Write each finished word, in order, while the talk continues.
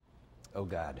Oh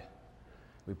God,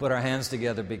 we put our hands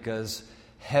together because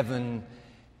heaven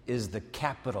is the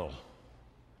capital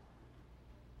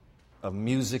of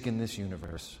music in this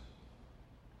universe.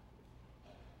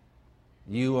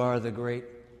 You are the great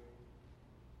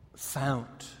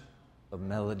fount of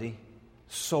melody,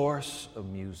 source of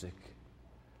music.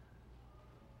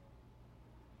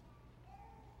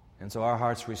 And so our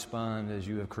hearts respond as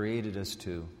you have created us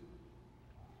to.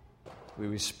 We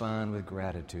respond with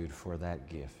gratitude for that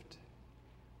gift.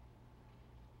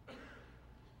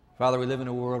 Father, we live in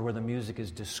a world where the music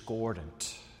is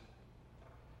discordant.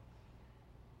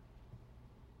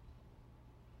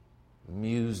 The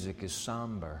music is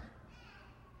somber.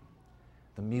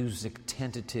 The music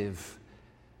tentative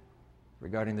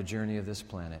regarding the journey of this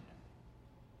planet.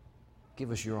 Give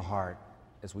us your heart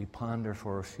as we ponder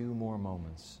for a few more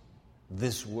moments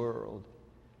this world,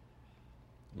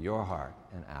 your heart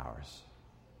and ours.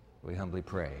 We humbly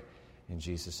pray in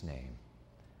Jesus' name.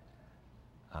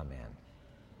 Amen.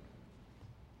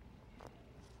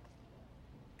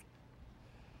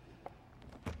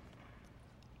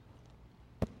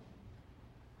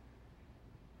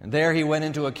 And there he went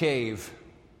into a cave,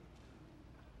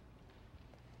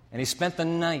 and he spent the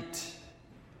night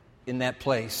in that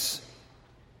place.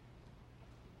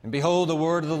 And behold, the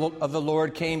word of the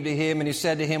Lord came to him, and he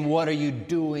said to him, "What are you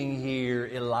doing here,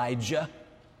 Elijah?"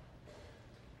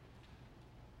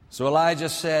 So Elijah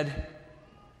said,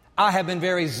 "I have been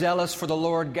very zealous for the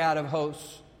Lord God of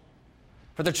hosts.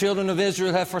 For the children of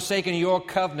Israel have forsaken your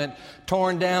covenant,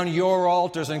 torn down your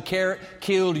altars, and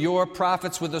killed your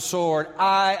prophets with the sword.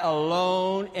 I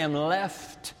alone am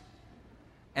left,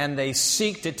 and they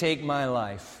seek to take my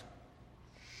life."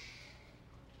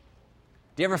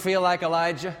 Do you ever feel like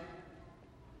Elijah?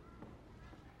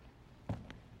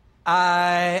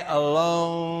 I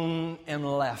alone am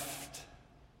left.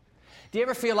 Do you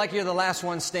ever feel like you're the last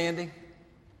one standing?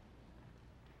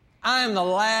 I am the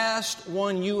last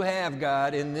one you have,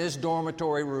 God, in this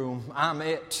dormitory room. I'm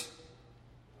it.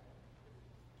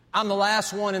 I'm the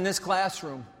last one in this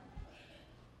classroom.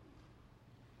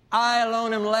 I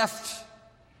alone am left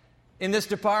in this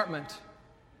department.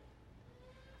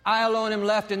 I alone am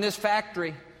left in this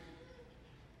factory.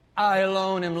 I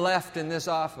alone am left in this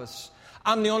office.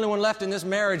 I'm the only one left in this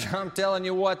marriage. I'm telling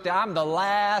you what, I'm the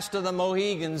last of the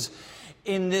Mohegans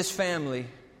in this family.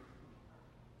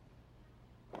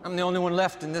 I'm the only one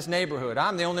left in this neighborhood.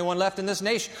 I'm the only one left in this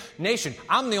nation.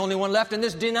 I'm the only one left in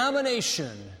this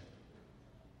denomination.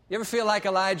 You ever feel like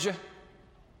Elijah?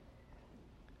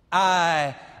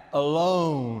 I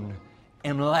alone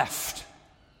am left.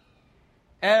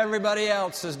 Everybody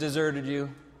else has deserted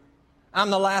you. I'm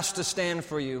the last to stand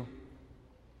for you.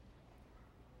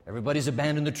 Everybody's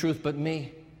abandoned the truth but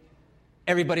me.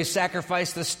 Everybody's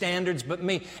sacrificed the standards but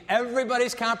me.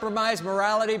 Everybody's compromised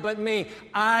morality but me.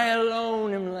 I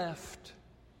alone am left.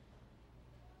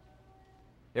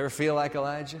 You ever feel like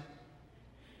Elijah?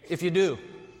 If you do,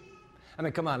 I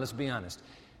mean, come on, let's be honest.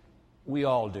 We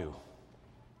all do.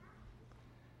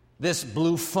 This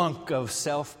blue funk of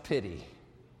self-pity.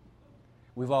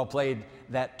 We've all played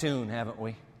that tune, haven't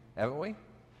we? Haven't we?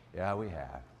 Yeah, we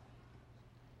have.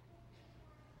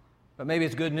 But maybe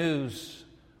it's good news.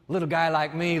 Little guy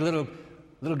like me, little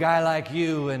guy like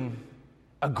you, and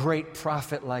a great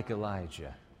prophet like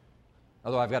Elijah.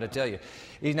 Although I've got to tell you,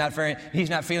 he's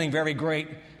not feeling very great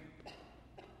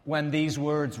when these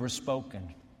words were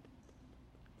spoken.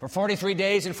 For 43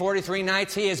 days and 43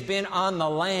 nights, he has been on the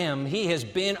lam. He has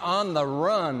been on the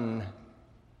run.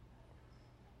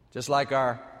 Just like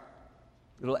our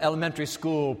little elementary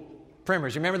school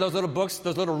primers. You remember those little books,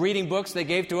 those little reading books they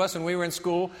gave to us when we were in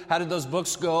school? How did those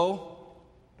books go?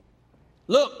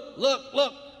 Look, look,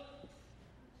 look.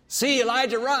 See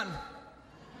Elijah run.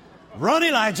 Run,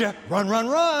 Elijah. Run, run,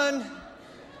 run.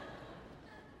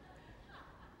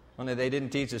 Only they didn't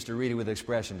teach us to read it with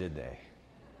expression, did they?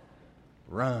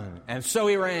 Run. And so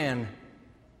he ran.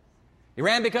 He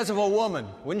ran because of a woman.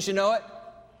 Wouldn't you know it?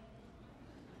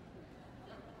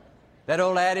 That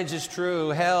old adage is true.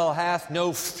 Hell hath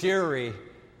no fury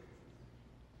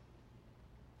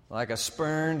like a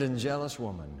spurned and jealous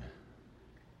woman.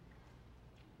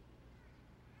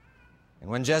 And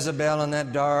when Jezebel on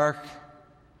that dark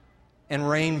and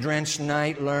rain-drenched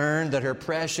night learned that her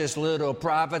precious little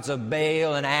prophets of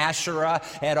Baal and Asherah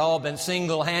had all been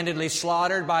single-handedly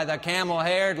slaughtered by the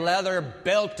camel-haired,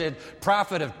 leather-belted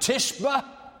prophet of Tishba,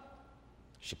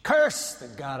 she cursed the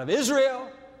God of Israel.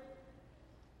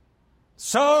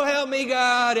 So help me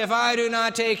God, if I do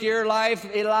not take your life,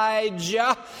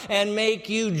 Elijah, and make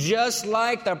you just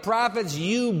like the prophets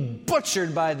you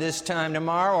butchered by this time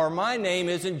tomorrow, or my name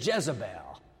isn't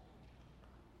Jezebel.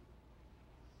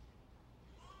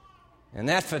 And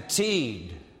that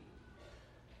fatigued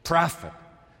prophet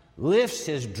lifts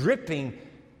his dripping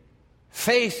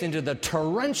face into the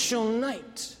torrential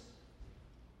night.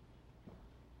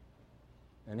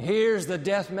 And here's the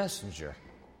death messenger.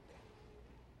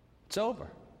 It's over.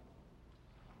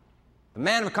 The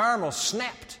man of Carmel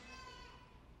snapped.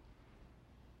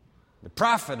 The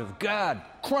prophet of God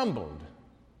crumbled.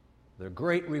 The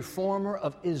great reformer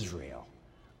of Israel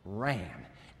ran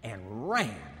and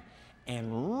ran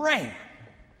and ran.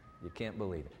 You can't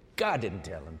believe it. God didn't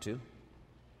tell him to.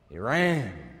 He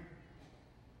ran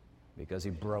because he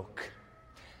broke.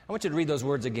 I want you to read those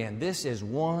words again. This is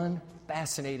one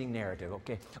fascinating narrative.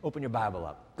 Okay, open your Bible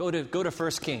up. Go to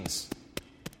 1 Kings.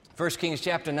 1 Kings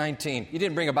chapter 19. You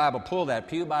didn't bring a Bible, pull that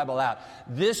Pew Bible out.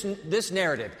 This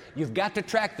narrative, you've got to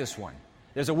track this one.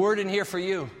 There's a word in here for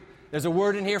you. There's a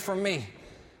word in here for me.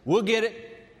 We'll get it.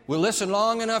 We'll listen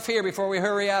long enough here before we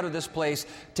hurry out of this place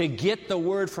to get the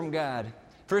word from God.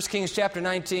 1 Kings chapter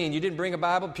 19. You didn't bring a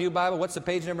Bible, Pew Bible. What's the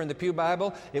page number in the Pew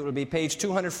Bible? It would be page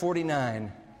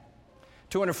 249.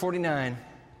 249.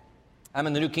 I'm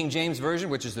in the New King James Version,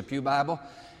 which is the Pew Bible.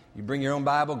 You bring your own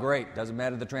Bible, great. Doesn't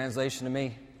matter the translation to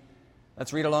me.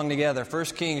 Let's read along together. 1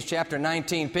 Kings chapter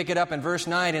 19. Pick it up in verse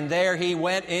 9. And there he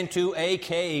went into a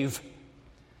cave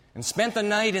and spent the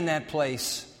night in that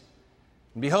place.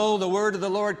 And behold, the word of the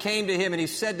Lord came to him, and he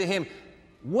said to him,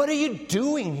 "What are you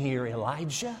doing here,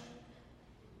 Elijah?"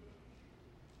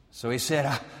 So he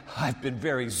said, "I've been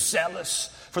very zealous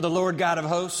for the Lord God of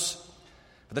hosts.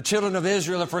 For the children of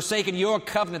Israel have forsaken your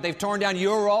covenant. They've torn down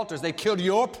your altars. They've killed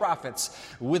your prophets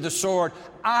with the sword.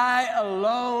 I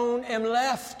alone am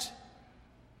left.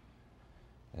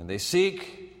 And they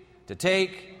seek to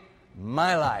take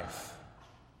my life."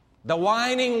 The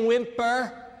whining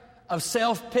whimper of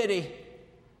self-pity.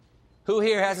 Who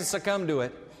here hasn't succumbed to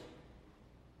it?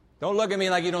 Don't look at me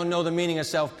like you don't know the meaning of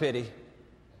self-pity.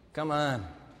 Come on.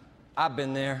 I've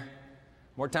been there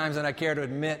more times than I care to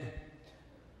admit.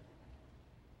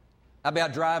 I'll be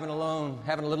out driving alone,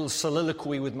 having a little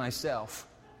soliloquy with myself.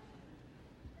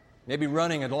 Maybe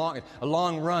running a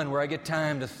long run where I get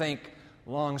time to think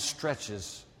long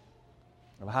stretches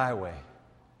of highway.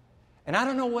 And I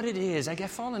don't know what it is. I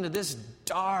fall into this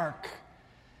dark,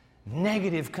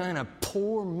 negative kind of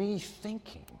poor me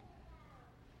thinking.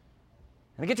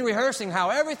 And I get to rehearsing how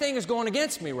everything is going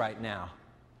against me right now.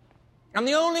 I'm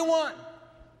the only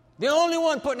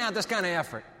one putting out this kind of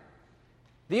effort.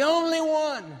 The only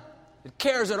one that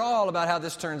cares at all about how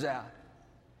this turns out.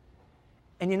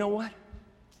 And you know what?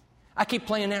 I keep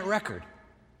playing that record.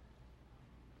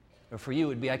 Or for you, it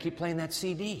would be I keep playing that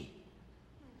CD.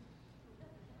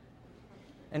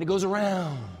 And it goes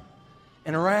around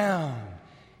and around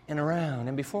and around.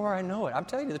 And before I know it, I'm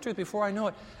telling you the truth, before I know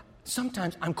it,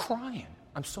 sometimes I'm crying.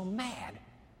 I'm so mad.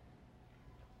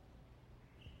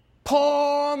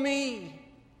 Poor me.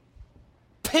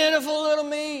 Pitiful little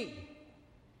me.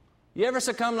 You ever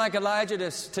succumb like Elijah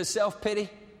to self-pity?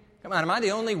 Come on, am I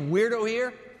the only weirdo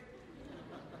here?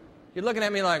 You're looking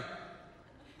at me like...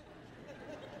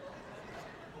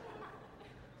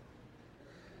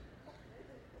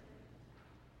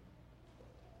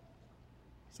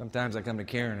 Sometimes I come to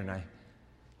Karen and I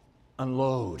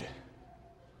unload.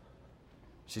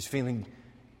 She's feeling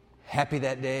happy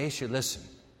that day, she'll listen.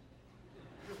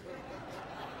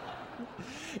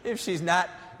 If she's not,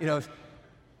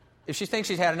 if she thinks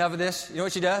she's had enough of this, you know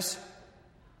what she does?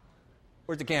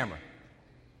 Where's the camera?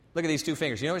 Look at these two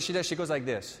fingers. You know what she does? She goes like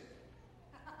this.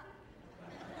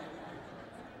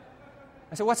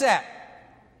 I said, "What's that?"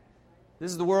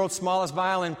 "This is the world's smallest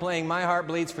violin playing My Heart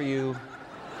Bleeds for You."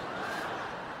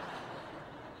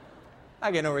 I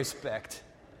get no respect.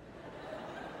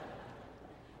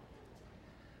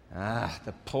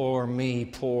 The poor me,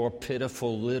 poor,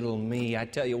 pitiful little me. I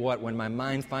tell you what, when my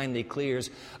mind finally clears,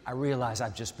 I realize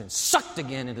I've just been sucked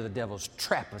again into the devil's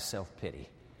trap of self-pity.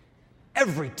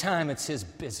 Every time it's his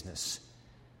business.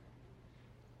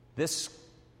 This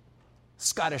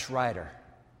Scottish writer,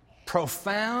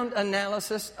 profound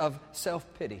analysis of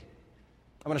self-pity.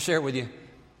 I'm going to share it with you.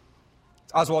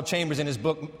 Oswald Chambers in his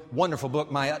book, wonderful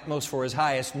book, My Utmost for His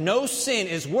Highest. No sin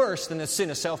is worse than the sin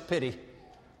of self-pity.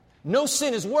 No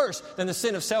sin is worse than the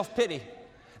sin of self-pity.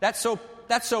 That's so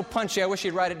punchy, I wish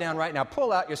you'd write it down right now.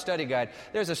 Pull out your study guide.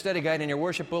 There's a study guide in your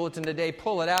worship bulletin today.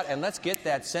 Pull it out and let's get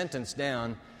that sentence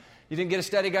down. You didn't get a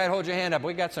study guide? Hold your hand up.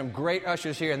 We got some great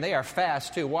ushers here, and they are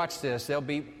fast, too. Watch this. They'll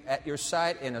be at your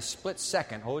side in a split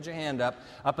second. Hold your hand up.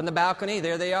 Up in the balcony,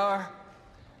 there they are.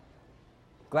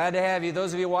 Glad to have you.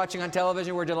 Those of you watching on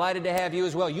television, we're delighted to have you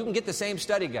as well. You can get the same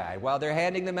study guide while they're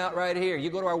handing them out right here. You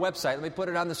go to our website. Let me put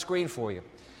it on the screen for you.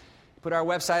 Put our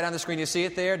website on the screen. You see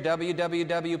it there,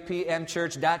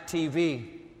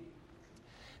 www.pmchurch.tv.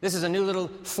 This is a new little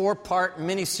 4-part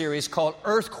mini-series called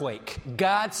Earthquake,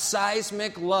 God's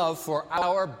Seismic Love for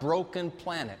Our Broken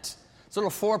Planet. It's a little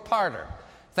 4-parter.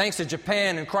 Thanks to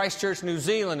Japan and Christchurch, New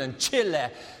Zealand, and Chile,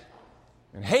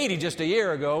 and Haiti just a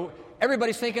year ago,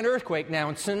 everybody's thinking earthquake now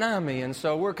and tsunami, and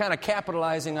so we're kind of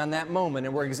capitalizing on that moment,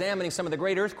 and we're examining some of the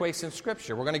great earthquakes in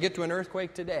Scripture. We're going to get to an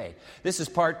earthquake today. This is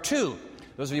part 2.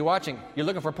 Those of you watching, you're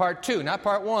looking for part 2, not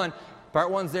part 1.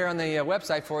 Part 1's there on the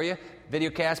website for you.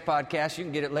 Videocast, podcast, you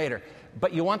can get it later.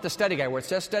 But you want the study guide. Where it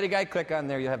says study guide, click on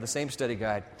there. You'll have the same study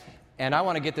guide. And I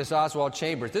want to get this Oswald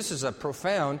Chambers. This is a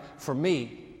profound, for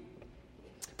me,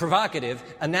 provocative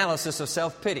analysis of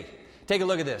self-pity. Take a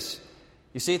look at this.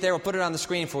 You see it there? We'll put it on the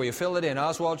screen for you. Fill it in.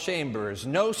 Oswald Chambers.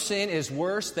 No sin is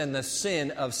worse than the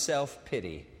sin of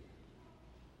self-pity.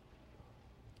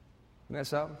 Isn't that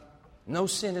something? No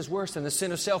sin is worse than the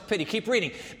sin of self-pity. Keep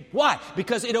reading. Why?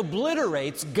 Because it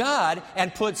obliterates God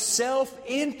and puts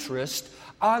self-interest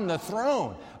on the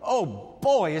throne. Oh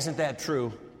boy, isn't that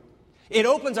true? It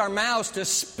opens our mouths to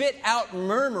spit out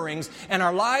murmurings, and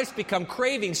our lives become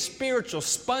craving spiritual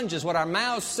sponges. What our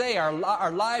mouths say,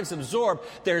 our lives absorb.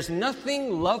 There's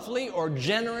nothing lovely or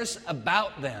generous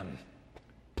about them.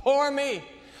 Poor me,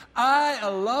 I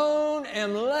alone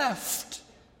am left.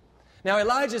 Now,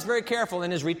 Elijah is very careful in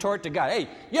his retort to God. Hey,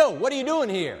 what are you doing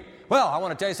here? Well, I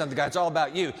want to tell you something, God. It's all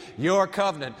about you. Your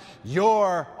covenant,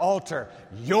 your altar,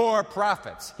 your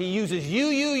prophets. He uses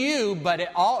you, but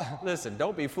listen,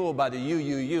 don't be fooled by the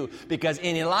you, because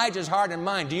in Elijah's heart and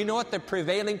mind, do you know what the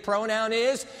prevailing pronoun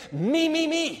is?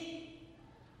 Me.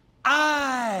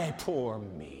 I, poor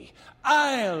me.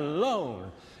 I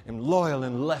alone am loyal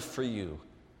and left for you.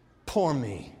 Poor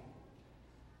me.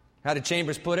 How did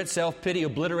Chambers put it? Self-pity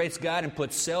obliterates God and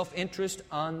puts self-interest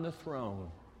on the throne.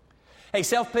 Hey,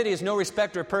 self-pity is no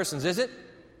respecter of persons, is it?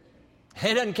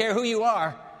 It doesn't care who you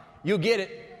are. You get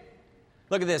it.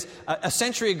 Look at this. A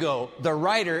century ago, the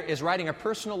writer is writing a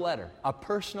personal letter a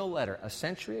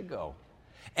century ago.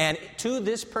 And to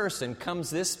this person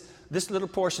comes this little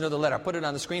portion of the letter. I'll put it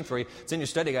on the screen for you. It's in your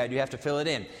study guide. You have to fill it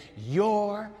in.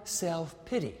 Your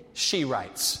self-pity, she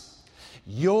writes.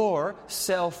 Your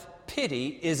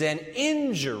self-pity is an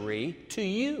injury to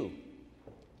you.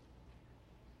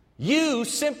 You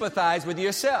sympathize with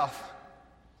yourself.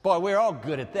 Boy, we're all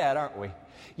good at that, aren't we?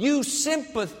 You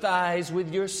sympathize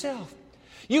with yourself.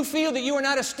 You feel that you are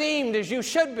not esteemed as you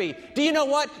should be. Do you know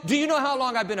what? Do you know how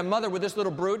long I've been a mother with this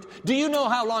little brood? Do you know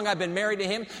how long I've been married to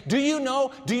him? Do you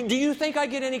know? Do you think I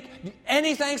get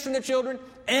any thanks from the children?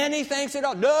 Any thanks at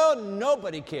all? No,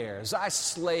 nobody cares. I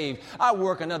slave. I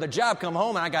work another job, come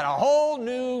home, and I got a whole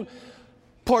new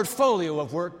portfolio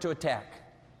of work to attack.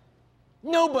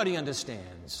 Nobody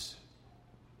understands.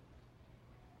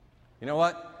 You know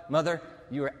what, Mother?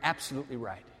 You are absolutely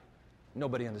right.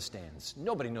 Nobody understands.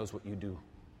 Nobody knows what you do.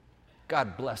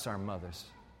 God bless our mothers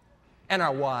and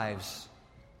our wives.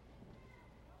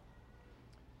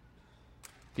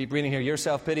 Keep reading here. Your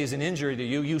self-pity is an injury to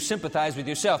you. You sympathize with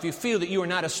yourself. You feel that you are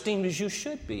not esteemed as you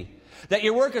should be. That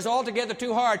your work is altogether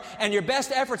too hard and your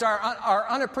best efforts are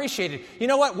unappreciated. You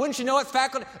know what? Wouldn't you know it?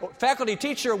 Faculty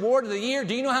Teacher Award of the Year.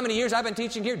 Do you know how many years I've been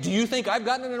teaching here? Do you think I've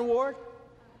gotten an award?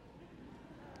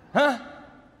 Huh?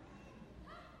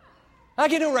 I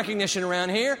get no recognition around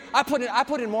here. I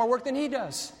put in more work than he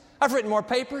does. I've written more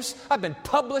papers. I've been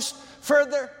published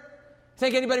further.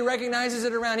 Think anybody recognizes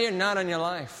it around here? Not on your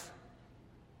life.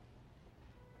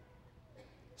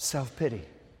 Self-pity.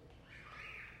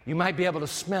 You might be able to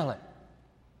smell it.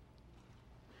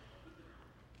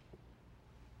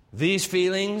 These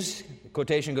feelings, the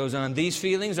quotation goes on, these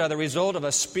feelings are the result of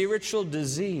a spiritual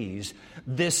disease,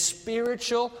 this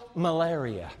spiritual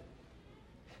malaria.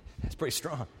 That's pretty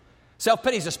strong.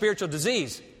 Self-pity is a spiritual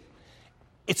disease.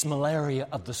 It's malaria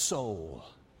of the soul.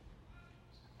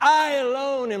 I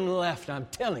alone am left, I'm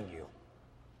telling you.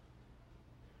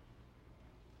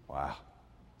 Wow.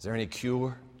 Is there any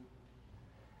cure?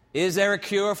 Is there a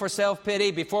cure for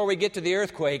self-pity? Before we get to the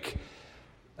earthquake,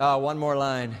 one more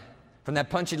line from that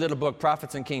punchy little book,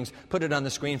 Prophets and Kings. Put it on the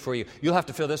screen for you. You'll have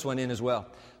to fill this one in as well.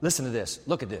 Listen to this.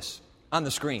 Look at this on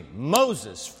the screen.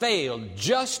 Moses failed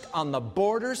just on the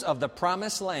borders of the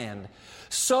promised land.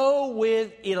 So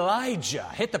with Elijah.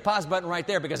 Hit the pause button right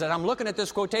there, because as I'm looking at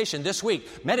this quotation this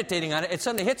week, meditating on it, it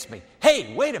suddenly hits me.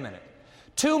 Hey, wait a minute.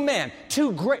 Two men, two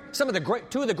of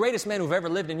the greatest men who've ever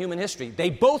lived in human history, they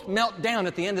both melt down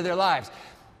at the end of their lives.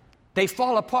 They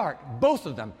fall apart, both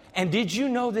of them. And did you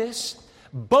know this?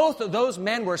 Both of those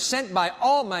men were sent by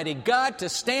Almighty God to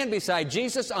stand beside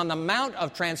Jesus on the Mount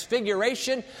of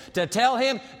Transfiguration to tell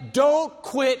him, don't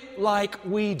quit like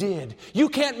we did. You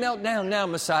can't melt down now,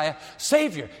 Messiah.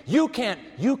 Savior, you can't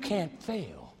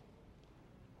fail.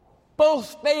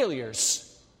 Both failures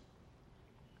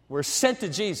were sent to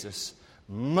Jesus.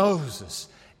 Moses,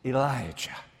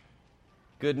 Elijah.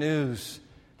 Good news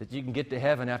that you can get to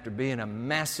heaven after being a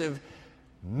massive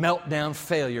meltdown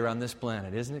failure on this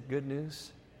planet. Isn't it good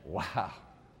news? Wow,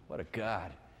 what a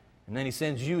God. And then he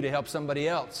sends you to help somebody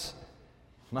else.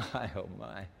 My, oh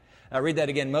my. I read that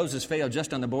again. Moses failed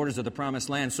just on the borders of the promised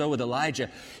land. So with Elijah.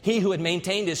 He who had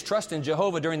maintained his trust in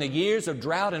Jehovah during the years of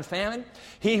drought and famine.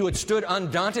 He who had stood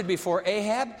undaunted before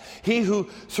Ahab. He who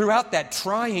throughout that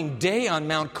trying day on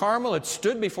Mount Carmel had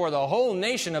stood before the whole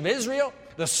nation of Israel,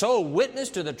 the sole witness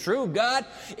to the true God,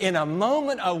 in a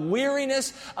moment of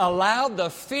weariness, allowed the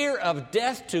fear of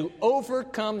death to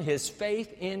overcome his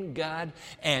faith in God.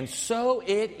 And so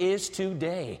it is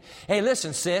today. Hey,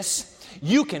 listen, sis,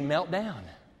 you can melt down.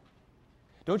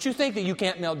 Don't you think that you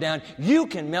can't melt down? You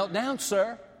can melt down,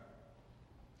 sir.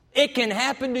 It can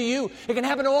happen to you. It can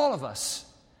happen to all of us.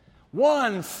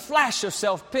 One flash of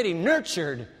self-pity,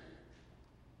 nurtured,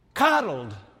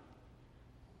 coddled,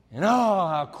 and oh,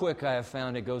 how quick I have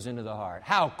found it goes into the heart.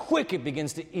 How quick it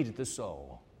begins to eat at the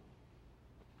soul.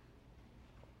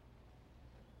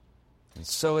 And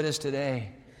so it is today.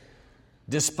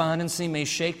 Despondency may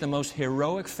shake the most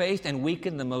heroic faith and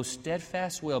weaken the most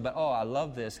steadfast will. But, oh, I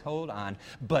love this. Hold on.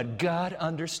 But God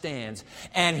understands.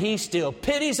 And He still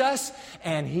pities us.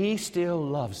 And He still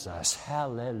loves us.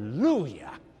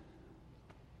 Hallelujah.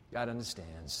 God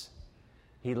understands.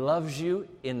 He loves you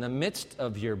in the midst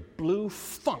of your blue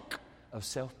funk of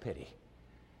self-pity.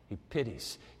 He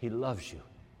pities. He loves you.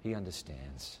 He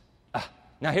understands.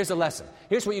 Now here's a lesson.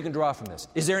 Here's what you can draw from this.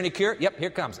 Is there any cure? Yep, here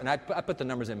it comes. And I put the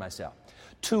numbers in myself.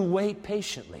 To wait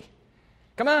patiently.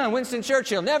 Come on, Winston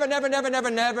Churchill. Never, never, never,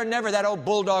 never, never, never, that old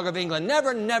bulldog of England.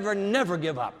 Never, never, never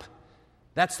give up.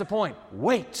 That's the point.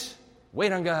 Wait.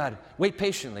 Wait on God. Wait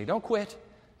patiently. Don't quit.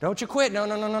 Don't you quit. No,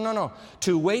 no, no, no, no, no.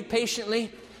 To wait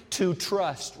patiently. To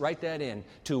trust, write that in.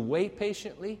 To wait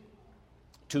patiently,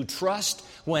 to trust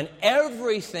when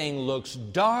everything looks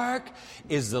dark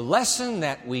is the lesson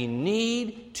that we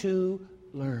need to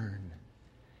learn.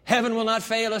 Heaven will not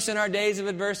fail us in our days of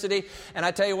adversity. And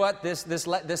I tell you what,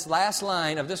 this last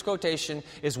line of this quotation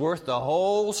is worth the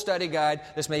whole study guide.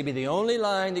 This may be the only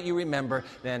line that you remember,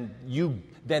 then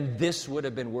this would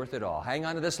have been worth it all. Hang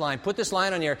on to this line. Put this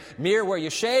line on your mirror where you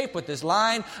shave. Put this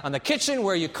line on the kitchen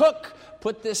where you cook.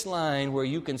 Put this line where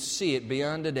you can see it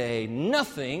beyond a day.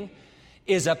 Nothing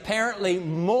is apparently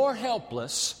more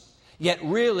helpless, yet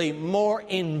really more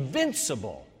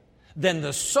invincible than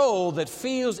the soul that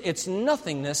feels its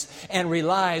nothingness and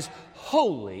relies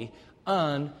wholly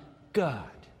on God.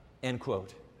 End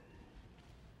quote.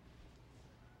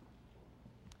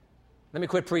 Let me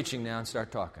quit preaching now and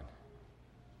start talking.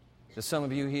 There's some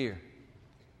of you here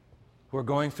who are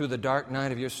going through the dark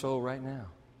night of your soul right now.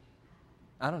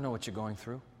 I don't know what you're going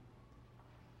through.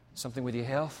 Something with your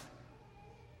health?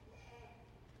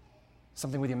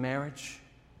 Something with your marriage?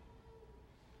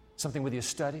 Something with your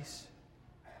studies?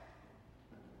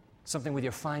 Something with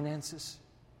your finances?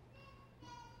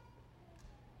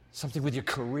 Something with your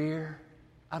career?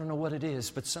 I don't know what it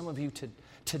is, but some of you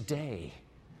today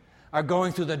are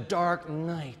going through the dark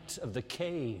night of the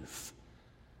cave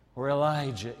where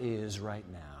Elijah is right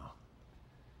now.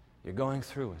 You're going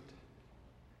through it.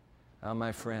 Oh,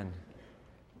 my friend,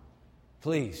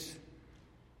 please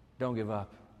don't give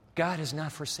up. God has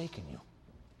not forsaken you.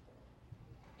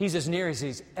 He's as near as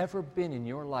He's ever been in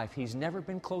your life. He's never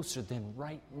been closer than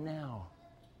right now.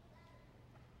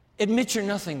 Admit your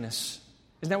nothingness.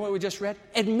 Isn't that what we just read?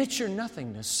 Admit your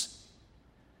nothingness.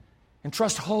 And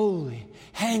trust wholly.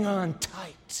 Hang on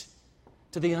tight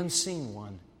to the unseen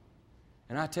one.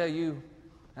 And I'll tell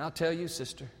you,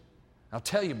 sister, I'll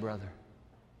tell you, brother,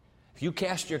 if you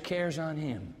cast your cares on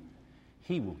Him,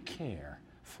 He will care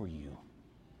for you.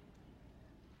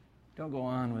 Don't go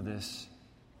on with this.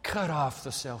 Cut off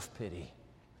the self-pity.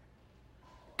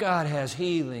 God has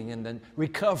healing and then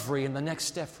recovery and the next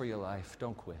step for your life.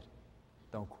 Don't quit.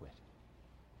 Don't quit.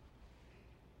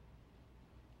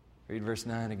 Read verse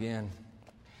 9 again.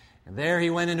 And there he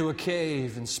went into a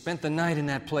cave and spent the night in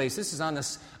that place. This is on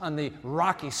the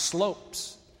rocky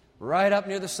slopes, right up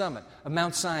near the summit of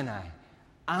Mount Sinai.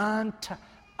 On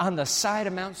the side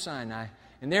of Mount Sinai.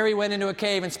 And there he went into a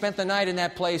cave and spent the night in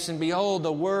that place. And behold,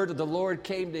 the word of the Lord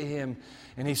came to him.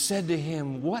 And he said to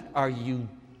him, "What are you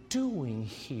doing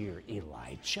here,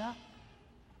 Elijah?"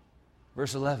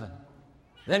 Verse 11.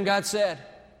 Then God said,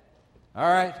 All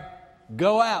right,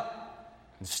 go out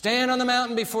and stand on the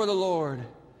mountain before the Lord.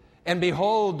 And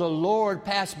behold, the Lord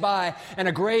passed by, and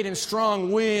a great and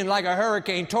strong wind like a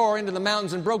hurricane tore into the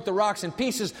mountains and broke the rocks in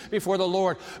pieces before the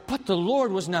Lord. But the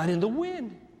Lord was not in the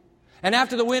wind. And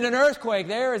after the wind, an earthquake.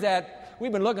 There is that.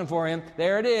 We've been looking for him.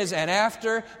 There it is. And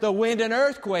after the wind, an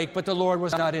earthquake. But the Lord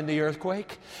was not in the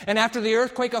earthquake. And after the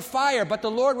earthquake, a fire. But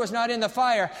the Lord was not in the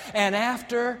fire. And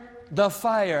after the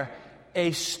fire,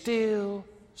 a still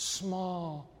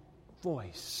small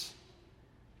voice.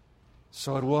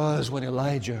 So it was when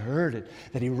Elijah heard it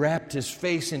that he wrapped his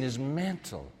face in his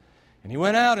mantle. And he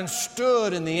went out and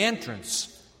stood in the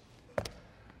entrance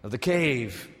of the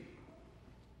cave.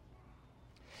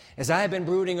 As I have been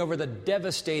brooding over the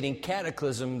devastating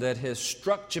cataclysm that has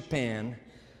struck Japan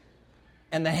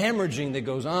and the hemorrhaging that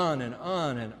goes on and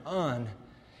on and on,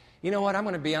 you know what? I'm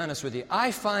going to be honest with you.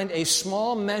 I find a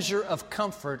small measure of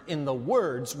comfort in the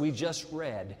words we just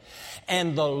read.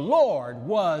 And the Lord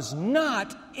was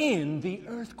not in the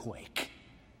earthquake.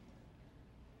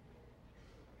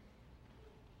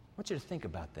 I want you to think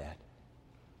about that.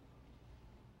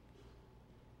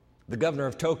 The governor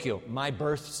of Tokyo, my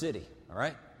birth city, all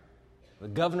right? The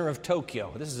governor of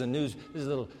Tokyo. This is out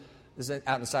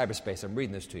in cyberspace. I'm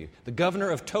reading this to you. The governor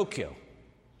of Tokyo,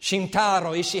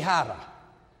 Shintaro Ishihara,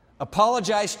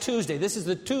 apologized Tuesday. This is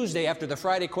the Tuesday after the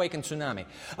Friday quake and tsunami.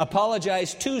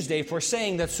 Apologized Tuesday for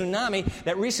saying that tsunami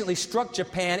that recently struck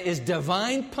Japan is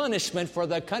divine punishment for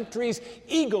the country's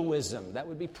egoism. That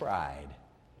would be pride.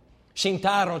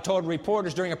 Shintaro told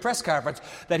reporters during a press conference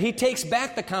that he takes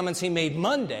back the comments he made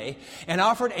Monday and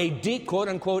offered a deep,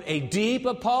 quote-unquote, a deep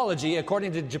apology,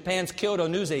 according to Japan's Kyodo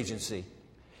news agency.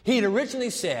 He had originally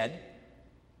said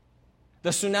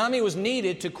the tsunami was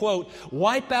needed to, quote,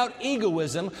 wipe out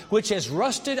egoism, which has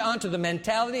rusted onto the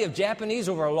mentality of Japanese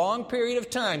over a long period of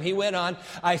time. He went on,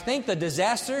 I think the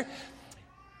disaster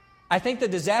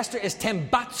is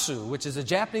tembatsu, which is a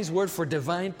Japanese word for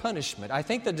divine punishment. I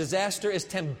think the disaster is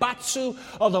tembatsu,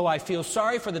 although I feel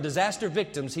sorry for the disaster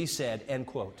victims, he said, end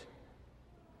quote.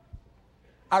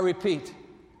 I repeat,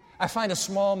 I find a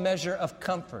small measure of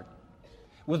comfort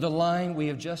with the line we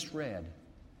have just read.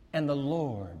 And the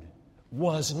Lord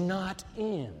was not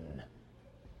in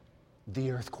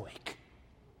the earthquake.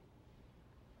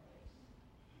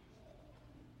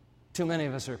 Too many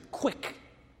of us are quick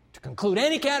to conclude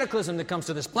any cataclysm that comes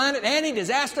to this planet, any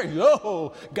disaster,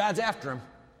 God's after him.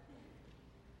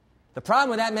 The problem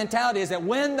with that mentality is that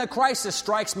when the crisis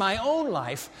strikes my own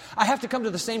life, I have to come to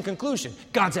the same conclusion.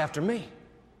 God's after me.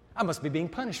 I must be being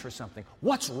punished for something.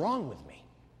 What's wrong with me?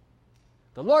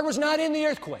 The Lord was not in the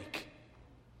earthquake.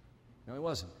 No, he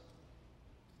wasn't.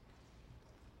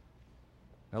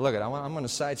 Now look, I'm going to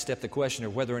sidestep the question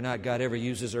of whether or not God ever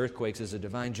uses earthquakes as a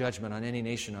divine judgment on any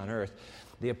nation on earth.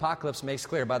 The apocalypse makes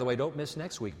clear, by the way, don't miss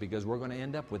next week because we're going to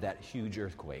end up with that huge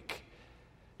earthquake.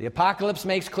 The apocalypse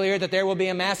makes clear that there will be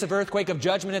a massive earthquake of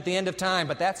judgment at the end of time,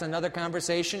 but that's another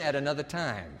conversation at another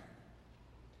time.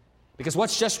 Because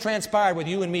what's just transpired with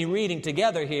you and me reading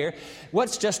together here,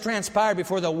 what's just transpired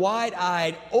before the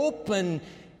wide-eyed,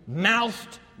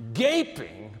 open-mouthed,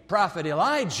 gaping prophet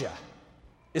Elijah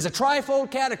is a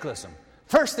trifold cataclysm.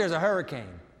 First there's a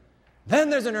hurricane, then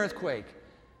there's an earthquake,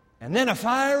 and then a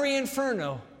fiery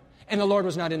inferno. And the Lord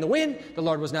was not in the wind, the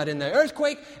Lord was not in the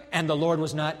earthquake, and the Lord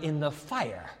was not in the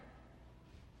fire.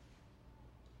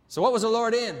 So what was the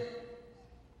Lord in?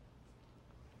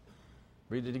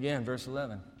 Read it again, verse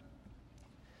 11.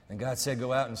 And God said,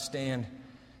 go out and stand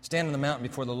on the mountain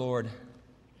before the Lord.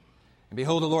 And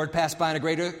behold, the Lord passed by, and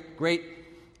a great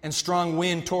and strong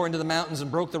wind tore into the mountains and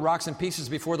broke the rocks in pieces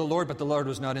before the Lord, but the Lord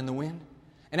was not in the wind.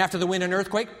 And after the wind, an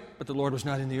earthquake, but the Lord was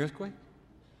not in the earthquake.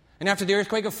 And after the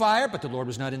earthquake, a fire, but the Lord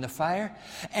was not in the fire.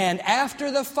 And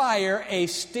after the fire, a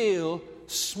still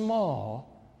small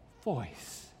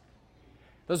voice.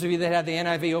 Those of you that have the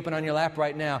NIV open on your lap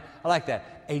right now, I like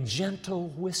that. A gentle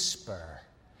whisper.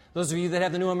 Those of you that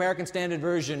have the New American Standard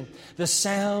Version, the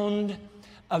sound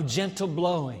of gentle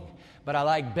blowing. But I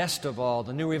like best of all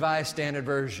the New Revised Standard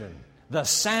Version. A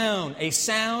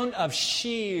sound of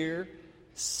sheer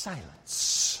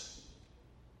silence.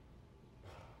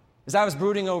 As I was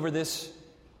brooding over this,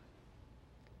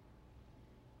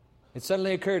 it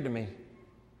suddenly occurred to me.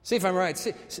 See if I'm right.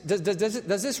 Does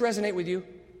this resonate with you?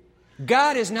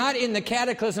 God is not in the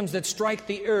cataclysms that strike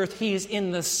the earth. He is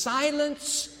in the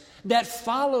silence that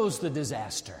follows the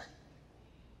disaster.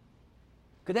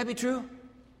 Could that be true?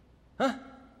 Huh?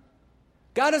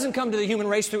 God doesn't come to the human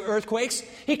race through earthquakes.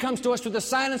 He comes to us through the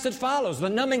silence that follows, the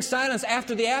numbing silence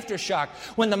after the aftershock,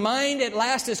 when the mind at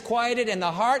last is quieted and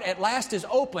the heart at last is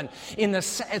open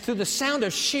through the sound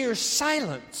of sheer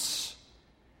silence.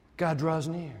 God draws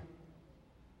near.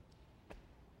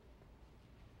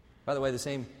 By the way, the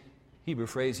same Hebrew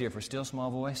phrase here for still small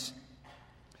voice,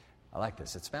 I like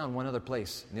this. It's found one other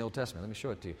place in the Old Testament. Let me show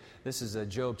it to you. This is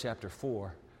Job chapter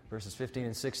 4, verses 15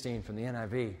 and 16 from the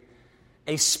NIV.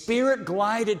 A spirit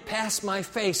glided past my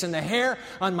face, and the hair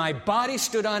on my body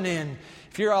stood on end.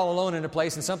 If you're all alone in a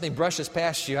place and something brushes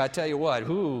past you, I tell you what,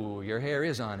 your hair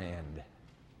is on end.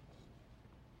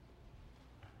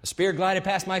 A spirit glided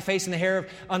past my face, and the hair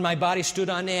on my body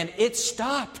stood on end. It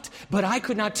stopped, but I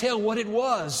could not tell what it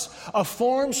was. A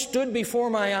form stood before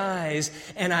my eyes,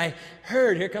 and I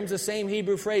heard, here comes the same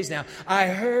Hebrew phrase now, I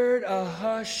heard a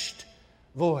hushed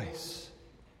voice.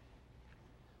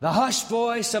 The hushed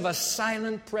voice of a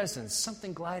silent presence.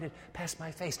 Something glided past my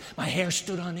face. My hair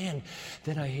stood on end.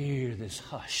 Then I hear this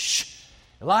hush.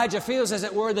 Elijah feels, as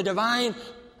it were, the divine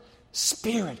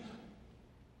spirit.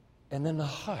 And then the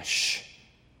hush.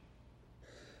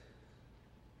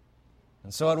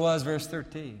 And so it was, verse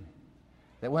 13,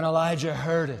 that when Elijah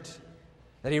heard it,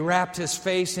 that he wrapped his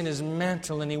face in his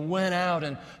mantle and he went out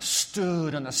and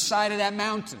stood on the side of that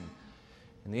mountain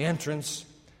in the entrance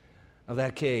of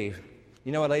that cave.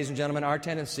 You know what, ladies and gentlemen, our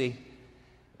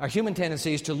human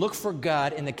tendency is to look for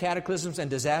God in the cataclysms and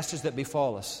disasters that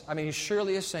befall us. I mean, He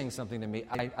surely is saying something to me.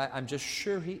 I'm just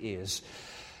sure He is.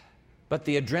 But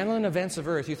the adrenaline events of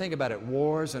earth, you think about it,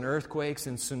 wars and earthquakes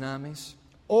and tsunamis,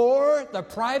 or the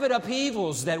private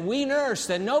upheavals that we nurse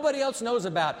that nobody else knows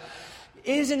about,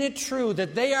 isn't it true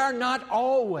that they are not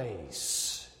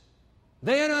always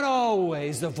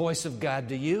the voice of God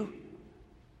to you?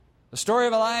 The story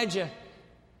of Elijah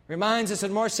reminds us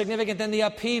that more significant than the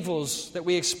upheavals that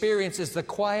we experience is the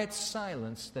quiet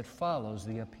silence that follows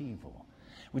the upheaval.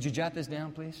 Would you jot this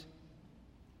down, please?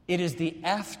 It is the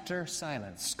after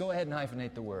silence. Go ahead and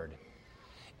hyphenate the word.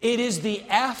 It is the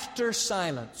after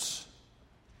silence.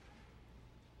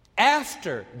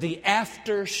 After the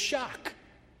aftershock.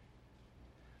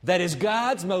 That is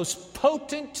God's most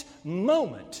potent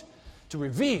moment to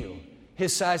reveal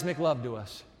His seismic love to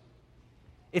us.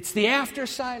 It's the after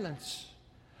silence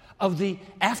of the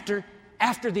after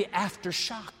the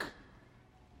aftershock.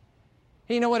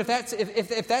 Hey, you know what?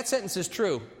 If that sentence is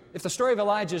true, if the story of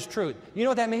Elijah is true, you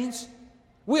know what that means?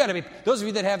 We ought to be, those of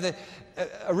you that have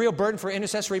a real burden for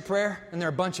intercessory prayer, and there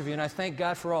are a bunch of you, and I thank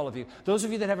God for all of you. Those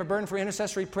of you that have a burden for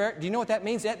intercessory prayer, do you know what that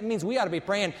means? That means we ought to be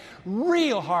praying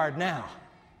real hard now.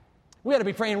 We ought to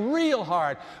be praying real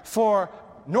hard for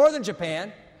northern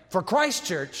Japan, for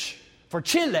Christchurch, for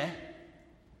Chile,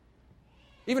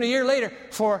 even a year later,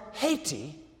 for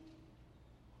Haiti,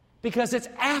 because it's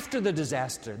after the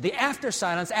disaster, the after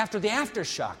silence, after the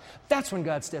aftershock. That's when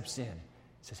God steps in. He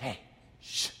says, hey,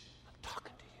 shh, I'm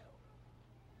talking to you.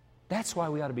 That's why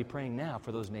we ought to be praying now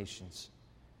for those nations.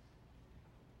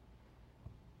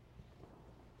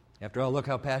 After all, look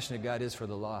how passionate God is for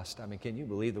the lost. I mean, can you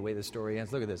believe the way the story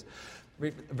ends? Look at this.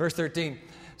 Verse 13.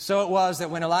 So it was that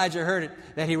when Elijah heard it,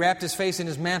 that he wrapped his face in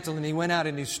his mantle and he went out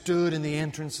and he stood in the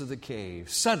entrance of the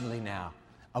cave. Suddenly now,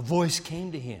 a voice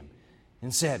came to him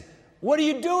and said, what are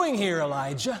you doing here,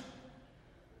 Elijah?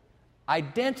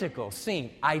 Identical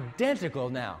scene. Identical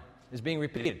now is being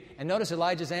repeated. And notice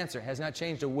Elijah's answer has not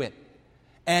changed a whit.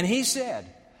 And he said,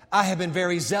 I have been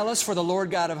very zealous for the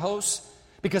Lord God of hosts,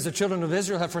 because the children of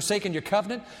Israel have forsaken your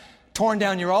covenant, torn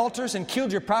down your altars, and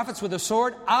killed your prophets with a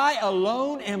sword. I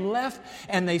alone am left,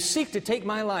 and they seek to take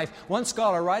my life. One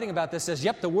scholar writing about this says,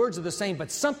 yep, the words are the same, but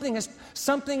something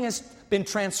has been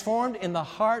transformed in the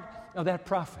heart of that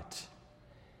prophet.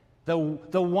 The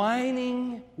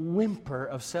whining whimper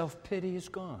of self-pity is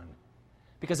gone,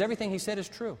 because everything he said is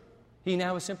true. He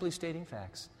now is simply stating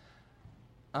facts.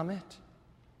 I'm it,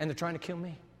 and they're trying to kill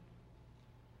me.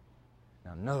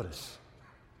 Now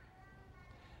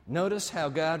Notice how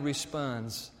God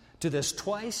responds to this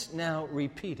twice now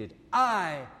repeated,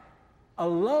 I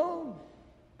alone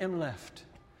am left.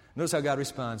 Notice how God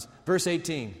responds. Verse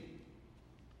 18,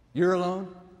 you're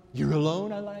alone? You're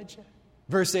alone, Elijah?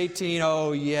 Verse 18,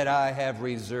 oh, yet I have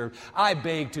reserved. I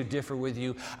beg to differ with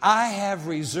you. I have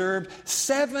reserved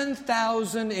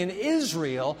 7,000 in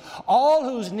Israel, all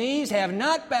whose knees have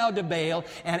not bowed to Baal,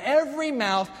 and every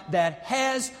mouth that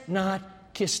has not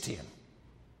kissed him.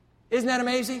 Isn't that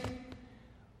amazing?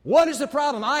 What is the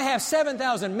problem? I have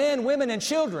 7,000 men, women, and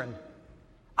children.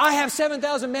 I have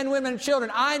 7,000 men, women, and children.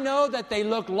 I know that they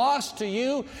look lost to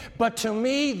you, but to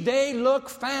me they look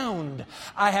found.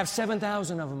 I have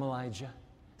 7,000 of them, Elijah.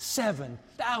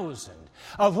 7,000,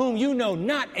 of whom you know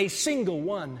not a single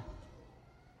one.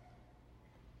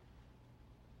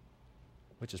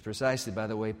 Which is precisely, by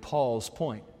the way, Paul's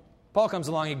point Paul comes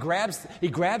along, he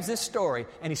grabs this story,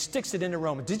 and he sticks it into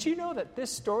Romans. Did you know that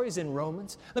this story is in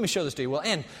Romans? Let me show this to you. Well,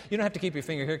 and you don't have to keep your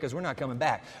finger here because we're not coming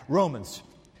back. Romans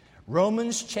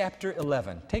chapter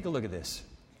 11. Take a look at this.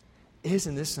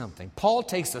 Isn't this something? Paul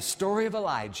takes the story of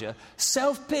Elijah,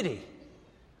 self-pity,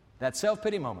 that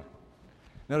self-pity moment.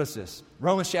 Notice this.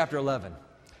 Romans chapter 11.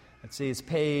 Let's see, it's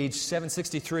page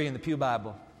 763 in the Pew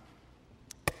Bible.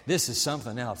 This is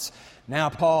something else. Now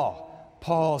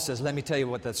Paul says, let me tell you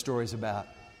what that story's about.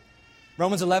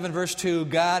 Romans 11, verse 2,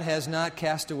 God has not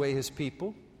cast away His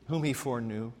people, whom He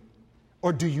foreknew.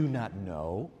 Or do you not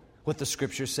know what the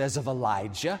Scripture says of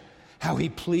Elijah, how he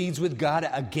pleads with God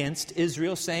against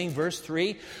Israel, saying, verse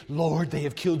 3, Lord, they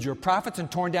have killed your prophets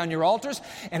and torn down your altars,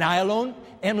 and I alone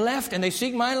am left, and they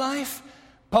seek my life?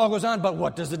 Paul goes on, but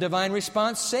what does the divine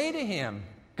response say to him?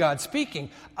 God speaking,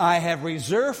 I have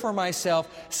reserved for myself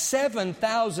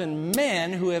 7,000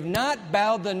 men who have not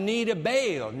bowed the knee to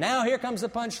Baal. Now here comes the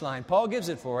punchline. Paul gives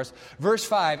it for us. Verse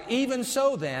 5, even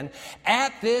so then,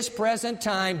 at this present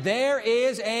time, there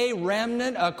is a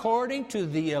remnant according to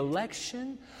the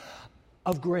election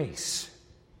of grace,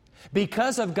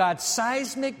 because of God's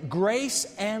seismic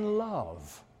grace and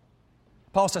love.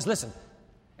 Paul says, listen,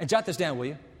 and jot this down, will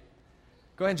you?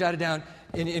 Go ahead and jot it down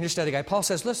in your study guide. Paul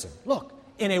says, listen, look,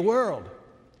 in a world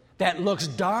that looks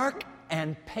dark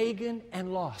and pagan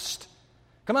and lost.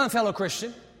 Come on, fellow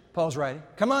Christian, Paul's writing.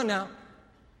 Come on now.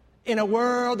 In a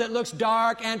world that looks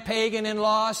dark and pagan and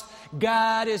lost,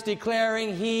 God is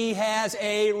declaring He has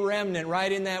a remnant.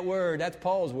 Right in that word. That's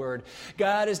Paul's word.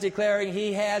 God is declaring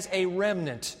He has a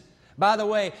remnant. By the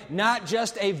way, not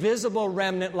just a visible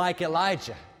remnant like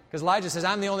Elijah. Because Elijah says,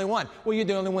 I'm the only one. Well, you're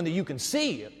the only one that you can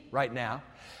see right now.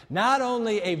 Not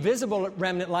only a visible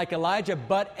remnant like Elijah,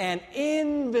 but an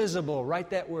invisible,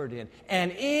 write that word in, an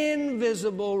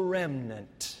invisible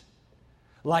remnant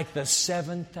like the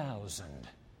 7,000.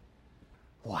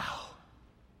 Wow.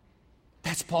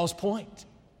 That's Paul's point.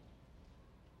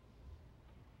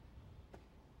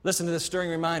 Listen to this stirring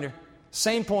reminder.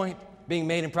 Same point being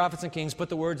made in Prophets and Kings. Put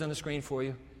the words on the screen for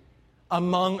you.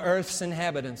 Among earth's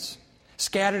inhabitants,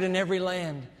 scattered in every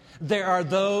land, there are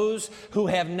those who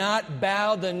have not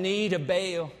bowed the knee to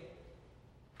Baal.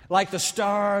 Like the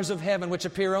stars of heaven, which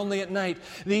appear only at night,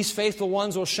 these faithful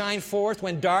ones will shine forth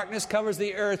when darkness covers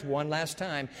the earth one last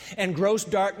time, and gross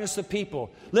darkness the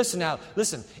people. Listen now,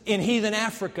 listen. In heathen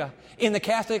Africa, in the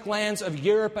Catholic lands of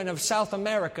Europe and of South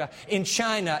America, in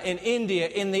China, in India,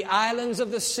 in the islands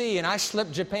of the sea, and I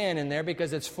slipped Japan in there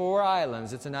because it's 4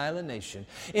 islands, it's an island nation.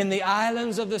 In the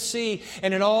islands of the sea,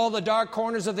 and in all the dark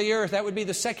corners of the earth, that would be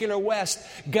the secular West,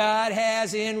 God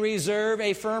has in reserve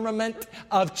a firmament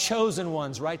of chosen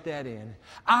ones. Write that in.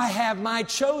 I have my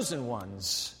chosen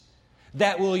ones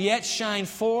that will yet shine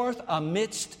forth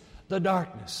amidst the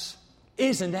darkness.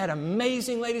 Isn't that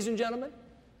amazing, ladies and gentlemen?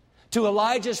 To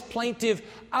Elijah's plaintive,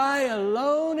 I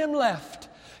alone am left,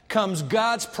 comes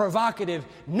God's provocative,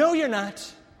 no, you're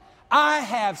not. I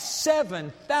have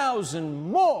 7,000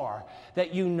 more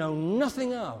that you know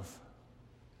nothing of.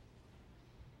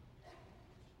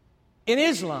 In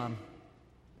Islam,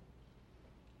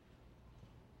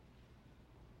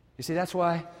 you see, that's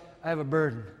why I have a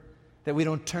burden that we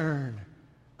don't turn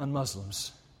on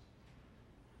Muslims.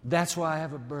 That's why I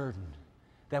have a burden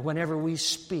that whenever we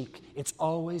speak, it's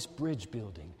always bridge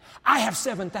building. I have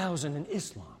 7,000 in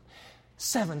Islam,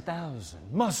 7,000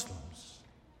 Muslims,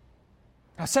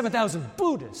 I have 7,000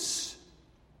 Buddhists,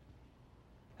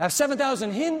 I have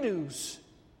 7,000 Hindus,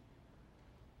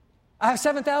 I have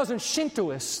 7,000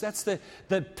 Shintoists. That's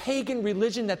the pagan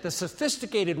religion that the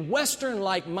sophisticated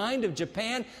Western-like mind of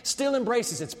Japan still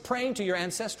embraces. It's praying to your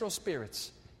ancestral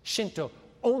spirits. Shinto,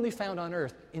 only found on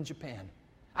earth in Japan.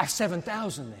 I have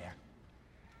 7,000 there.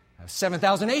 I have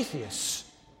 7,000 atheists.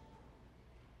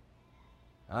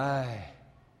 I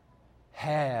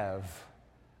have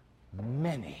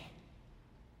many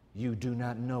you do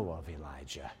not know of,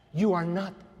 Elijah. You are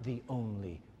not the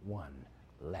only one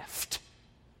left.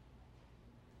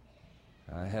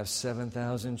 I have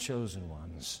 7,000 chosen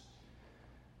ones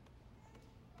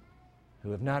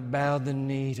who have not bowed the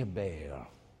knee to Baal.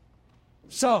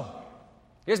 So,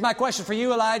 here's my question for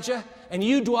you, Elijah, and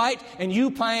you, Dwight, and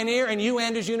you, Pioneer, and you,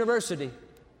 Andrews University.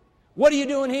 What are you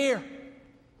doing here?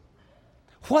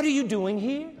 What are you doing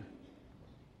here?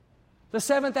 The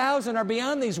 7,000 are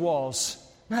beyond these walls,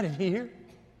 not in here.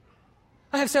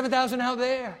 I have 7,000 out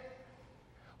there.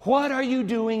 What are you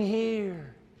doing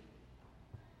here?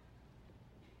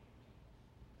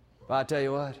 Well, I'll tell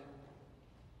you what.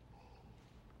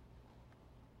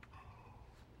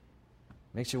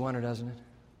 Makes you wonder, doesn't it?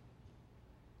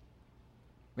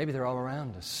 Maybe they're all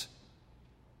around us.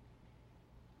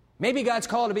 Maybe God's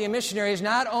call to be a missionary is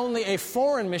not only a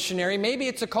foreign missionary, maybe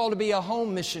it's a call to be a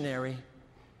home missionary.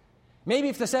 Maybe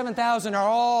if the 7,000 are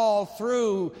all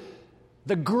through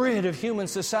the grid of human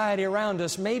society around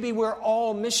us, maybe we're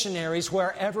all missionaries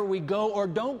wherever we go or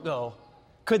don't go.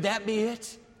 Could that be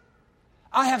it?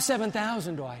 I have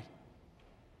 7,000, Dwight.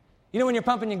 You know when you're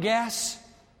pumping your gas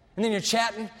and then you're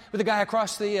chatting with the guy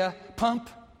across the pump?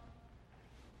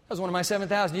 That was one of my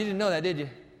 7,000. You didn't know that, did you?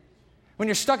 When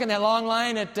you're stuck in that long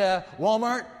line at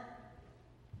Walmart,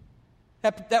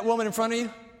 that woman in front of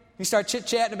you, you start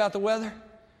chit-chatting about the weather.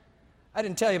 I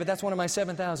didn't tell you, but that's one of my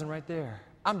 7,000 right there.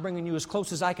 I'm bringing you as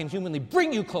close as I can humanly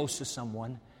bring you close to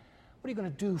someone. What are you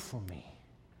going to do for me?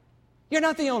 You're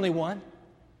not the only one.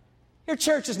 Your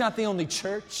church is not the only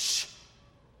church.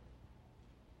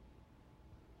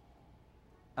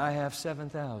 I have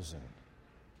 7,000.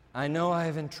 I know I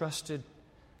have entrusted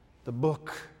the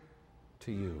book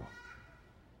to you,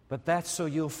 but that's so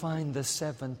you'll find the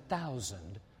 7,000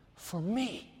 for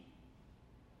me.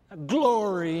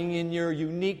 Glorying in your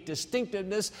unique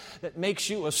distinctiveness that makes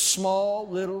you a small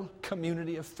little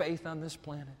community of faith on this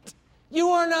planet. You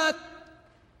are not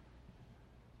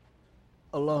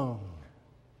alone.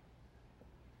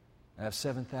 I have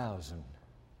 7,000.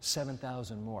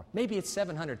 7,000 more. Maybe it's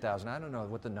 700,000. I don't know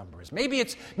what the number is. Maybe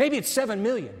it's 7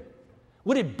 million.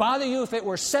 Would it bother you if it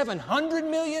were 700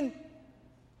 million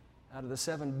out of the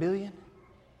 7 billion?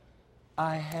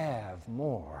 I have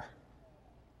more.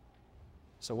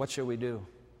 So what shall we do?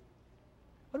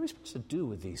 What are we supposed to do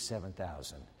with these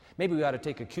 7,000? Maybe we ought to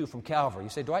take a cue from Calvary.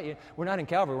 You say, Dwight, we're not in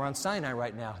Calvary. We're on Sinai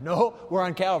right now. No, we're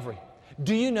on Calvary.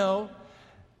 Do you know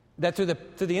that through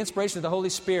the inspiration of the Holy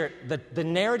Spirit, the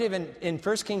narrative in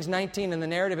 1 Kings 19 and the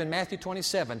narrative in Matthew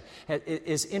 27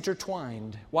 is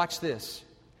intertwined? Watch this.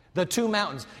 The two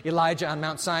mountains, Elijah on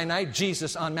Mount Sinai,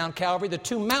 Jesus on Mount Calvary, the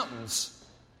two mountains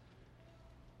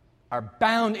are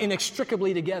bound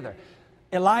inextricably together.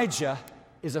 Elijah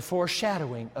is a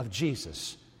foreshadowing of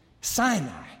Jesus.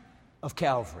 Sinai of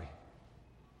Calvary.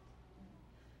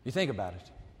 You think about it.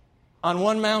 On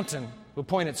one mountain, we'll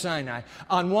point at Sinai.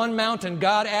 On one mountain,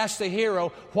 God asked the hero,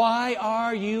 "Why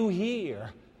are you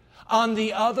here?" On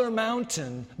the other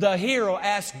mountain, the hero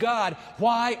asked God,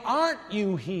 "Why aren't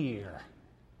you here?"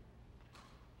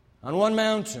 On one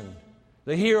mountain,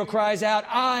 the hero cries out,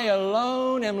 "I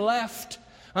alone am left."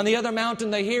 On the other mountain,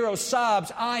 the hero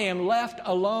sobs, "I am left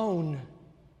alone."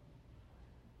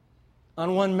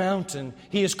 On one mountain,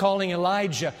 he is calling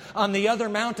Elijah. On the other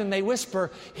mountain, they whisper,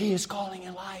 "He is calling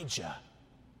Elijah."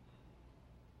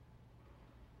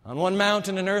 On one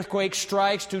mountain, an earthquake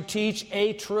strikes to teach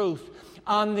a truth.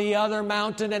 On the other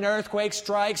mountain, an earthquake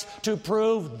strikes to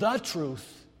prove the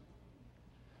truth.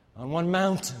 On one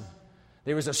mountain,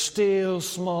 there is a still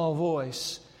small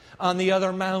voice. On the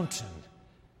other mountain,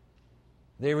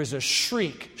 there is a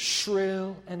shriek,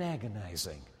 shrill and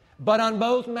agonizing. But on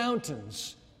both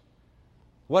mountains,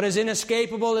 what is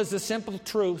inescapable is the simple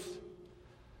truth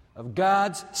of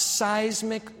God's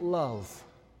seismic love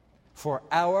for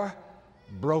our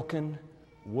broken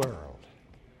world.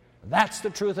 That's the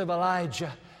truth of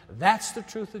Elijah. That's the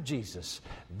truth of Jesus.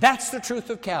 That's the truth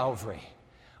of Calvary.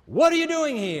 What are you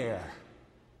doing here?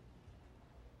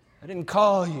 I didn't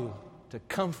call you to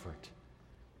comfort.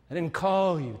 I didn't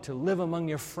call you to live among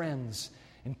your friends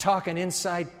and talk an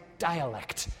inside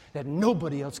dialect that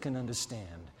nobody else can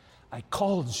understand. I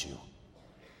called you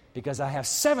because I have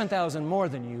 7,000 more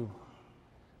than you.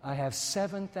 I have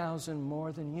 7,000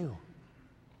 more than you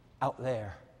out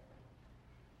there.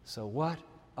 So what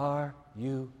are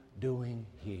you doing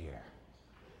here?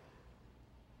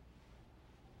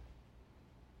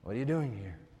 What are you doing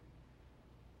here?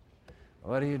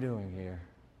 What are you doing here?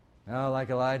 Now, like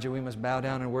Elijah, we must bow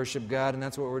down and worship God, and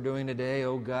that's what we're doing today.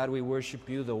 Oh God, we worship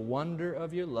you, the wonder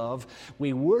of your love.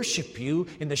 We worship you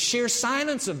in the sheer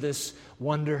silence of this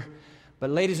wonder. But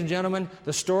ladies and gentlemen,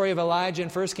 the story of Elijah in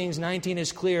 1 Kings 19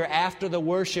 is clear. After the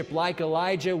worship, like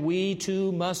Elijah, we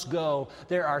too must go.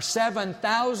 There are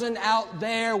 7,000 out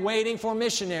there waiting for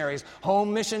missionaries.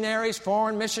 Home missionaries,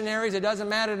 foreign missionaries, it doesn't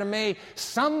matter to me.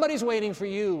 Somebody's waiting for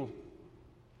you.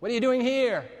 What are you doing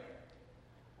here?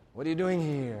 What are you doing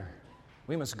here?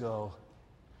 We must go.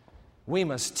 We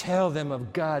must tell them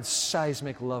of God's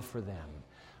seismic love for them.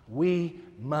 We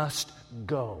must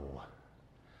go.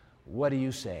 What do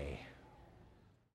you say?